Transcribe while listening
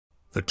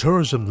The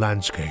tourism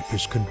landscape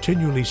is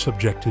continually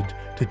subjected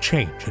to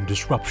change and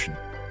disruption.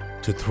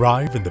 To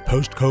thrive in the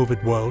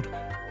post-COVID world,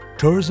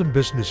 tourism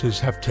businesses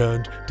have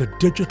turned to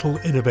digital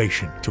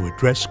innovation to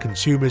address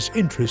consumers'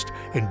 interest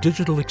in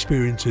digital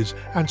experiences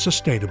and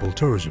sustainable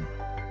tourism.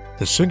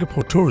 The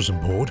Singapore Tourism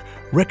Board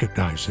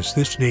recognizes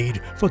this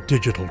need for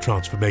digital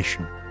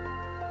transformation.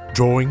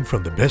 Drawing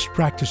from the best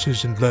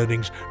practices and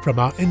learnings from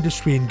our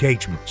industry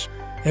engagements,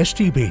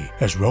 STB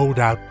has rolled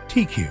out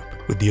Tcube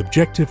with the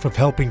objective of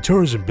helping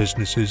tourism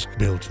businesses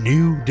build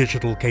new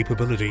digital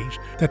capabilities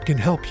that can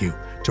help you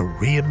to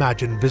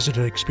reimagine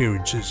visitor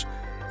experiences,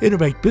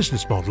 innovate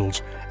business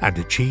models, and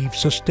achieve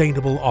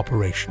sustainable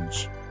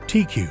operations.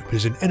 Tcube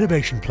is an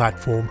innovation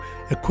platform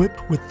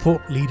equipped with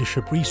thought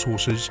leadership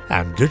resources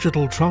and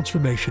digital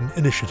transformation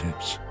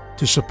initiatives.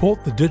 To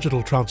support the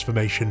digital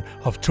transformation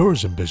of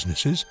tourism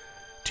businesses,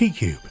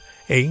 Tcube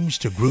aims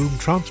to groom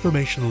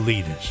transformational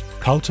leaders,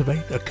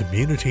 cultivate a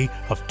community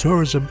of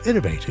tourism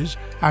innovators,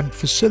 and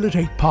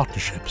facilitate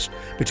partnerships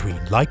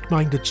between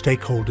like-minded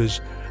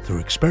stakeholders through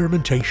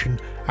experimentation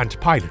and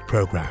pilot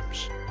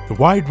programs. The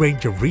wide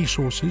range of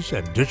resources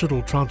and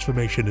digital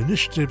transformation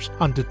initiatives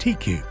under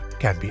Tcube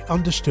can be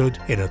understood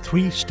in a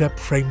three-step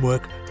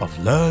framework of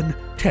learn,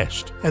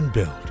 test, and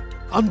build.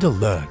 Under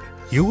learn,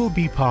 you will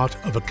be part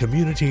of a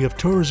community of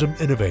tourism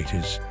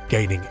innovators,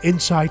 gaining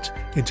insight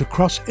into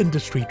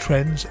cross-industry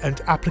trends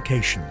and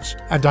applications,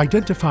 and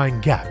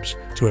identifying gaps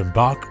to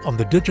embark on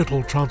the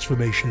digital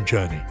transformation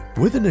journey.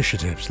 With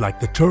initiatives like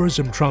the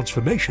Tourism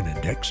Transformation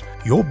Index,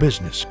 your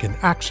business can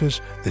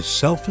access this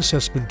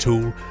self-assessment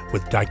tool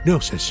with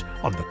diagnosis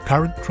on the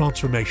current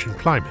transformation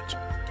climate.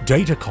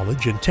 Data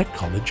College and Tech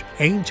College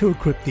aim to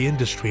equip the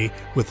industry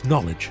with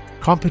knowledge,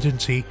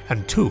 competency,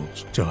 and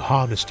tools to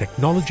harness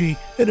technology,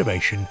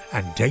 innovation,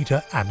 and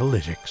data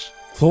analytics.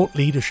 Thought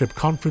leadership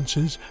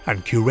conferences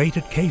and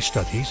curated case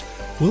studies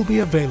will be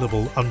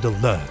available under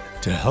Learn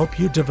to help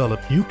you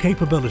develop new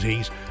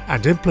capabilities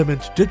and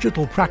implement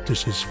digital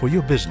practices for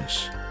your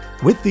business.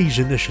 With these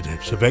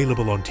initiatives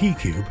available on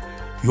Tcube,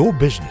 your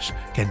business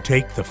can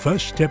take the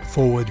first step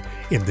forward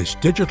in this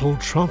digital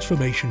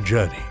transformation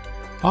journey.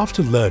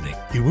 After learning,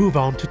 you move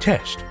on to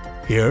test.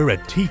 Here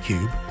at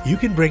Tcube, you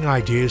can bring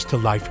ideas to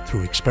life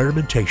through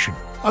experimentation.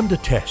 Under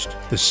test,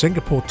 the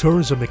Singapore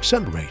Tourism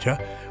Accelerator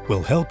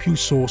will help you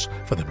source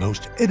for the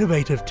most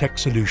innovative tech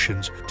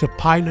solutions to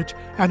pilot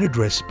and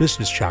address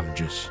business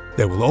challenges.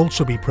 There will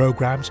also be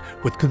programs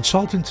with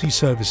consultancy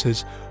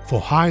services for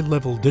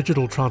high-level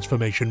digital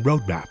transformation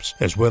roadmaps,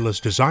 as well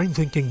as design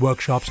thinking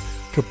workshops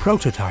to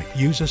prototype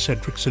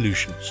user-centric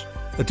solutions.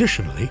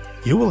 Additionally,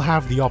 you will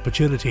have the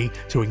opportunity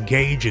to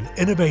engage in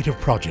innovative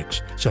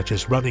projects such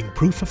as running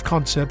proof of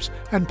concepts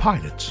and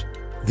pilots.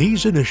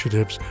 These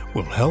initiatives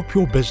will help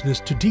your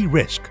business to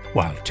de-risk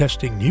while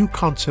testing new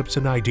concepts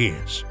and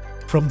ideas.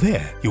 From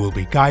there, you will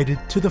be guided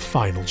to the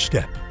final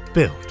step,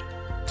 build.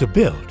 To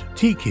build,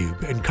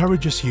 Tcube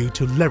encourages you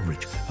to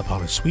leverage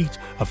upon a suite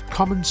of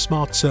common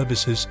smart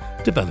services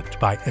developed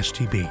by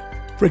STB.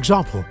 For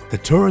example, the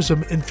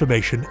Tourism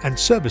Information and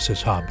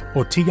Services Hub,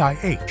 or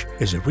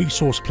TIH, is a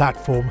resource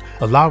platform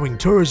allowing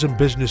tourism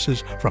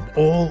businesses from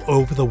all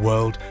over the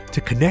world to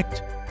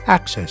connect,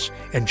 access,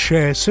 and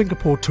share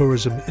Singapore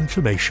tourism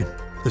information.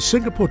 The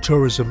Singapore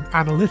Tourism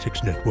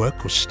Analytics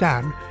Network, or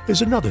STAN,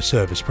 is another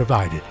service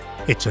provided.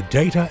 It's a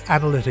data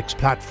analytics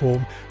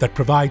platform that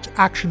provides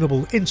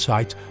actionable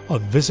insights on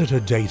visitor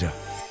data.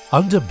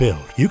 Under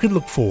Build, you can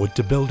look forward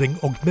to building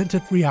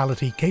augmented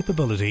reality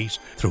capabilities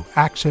through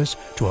access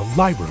to a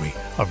library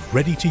of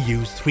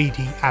ready-to-use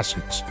 3D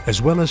assets,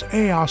 as well as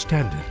AR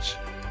standards.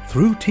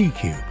 Through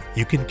Tcube,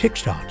 you can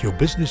kickstart your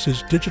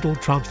business's digital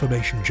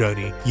transformation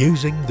journey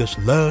using this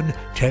Learn,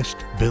 Test,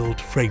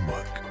 Build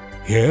framework.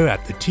 Here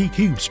at the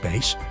Tcube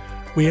space,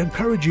 we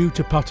encourage you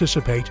to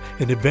participate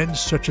in events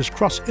such as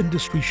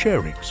cross-industry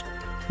sharings,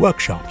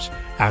 workshops,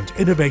 and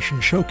innovation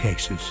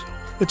showcases.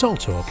 It's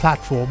also a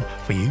platform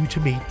for you to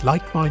meet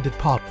like-minded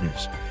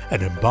partners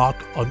and embark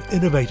on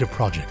innovative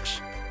projects.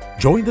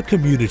 Join the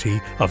community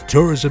of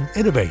tourism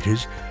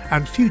innovators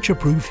and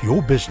future-proof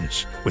your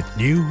business with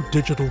new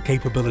digital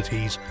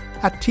capabilities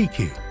at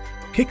Tcube.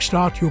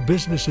 Kickstart your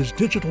business's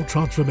digital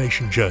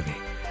transformation journey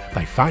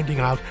by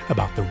finding out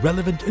about the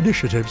relevant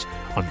initiatives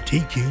on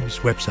Tcube's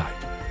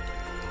website.